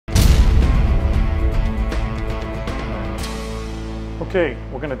Okay,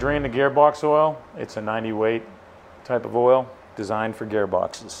 we're going to drain the gearbox oil. It's a 90 weight type of oil designed for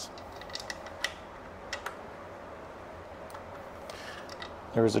gearboxes.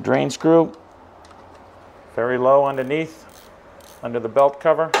 There's a drain screw, very low underneath, under the belt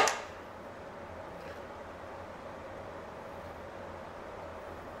cover.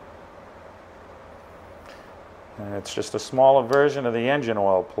 And it's just a smaller version of the engine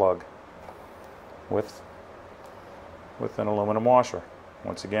oil plug with an aluminum washer.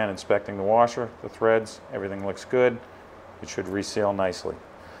 Once again, inspecting the washer, the threads, everything looks good. It should reseal nicely.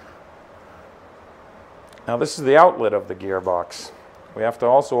 Now this is the outlet of the gearbox. We have to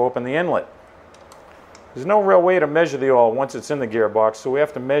also open the inlet. There's no real way to measure the oil once it's in the gearbox, so we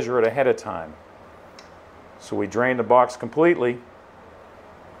have to measure it ahead of time. So we drain the box completely,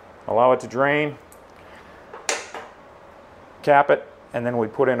 allow it to drain, cap it, and then we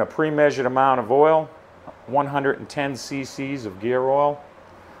put in a pre-measured amount of oil, 110 cc's of gear oil,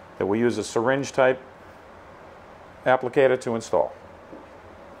 that we use a syringe type applicator to install.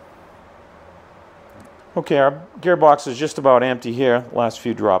 Okay, our gearbox is just about empty here. The last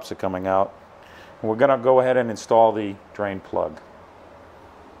few drops are coming out. And we're going to go ahead and install the drain plug.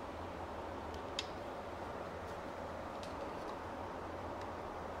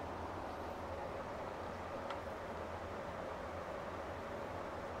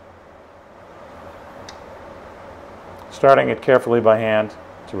 Starting it carefully by hand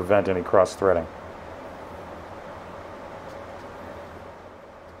to prevent any cross-threading.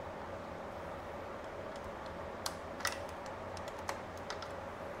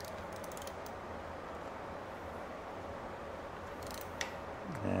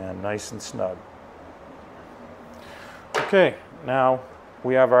 And nice and snug. Okay, now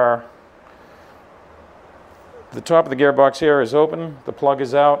we have the top of the gearbox here is open, the plug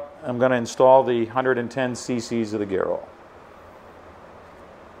is out. I'm going to install the 110 cc's of the gear oil.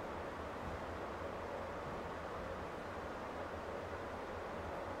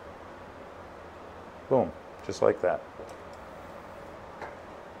 Boom, just like that.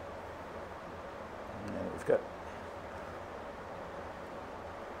 And we've got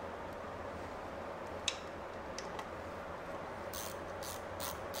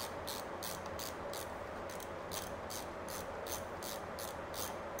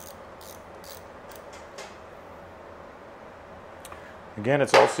again,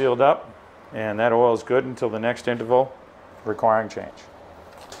 it's all sealed up, and that oil is good until the next interval requiring change.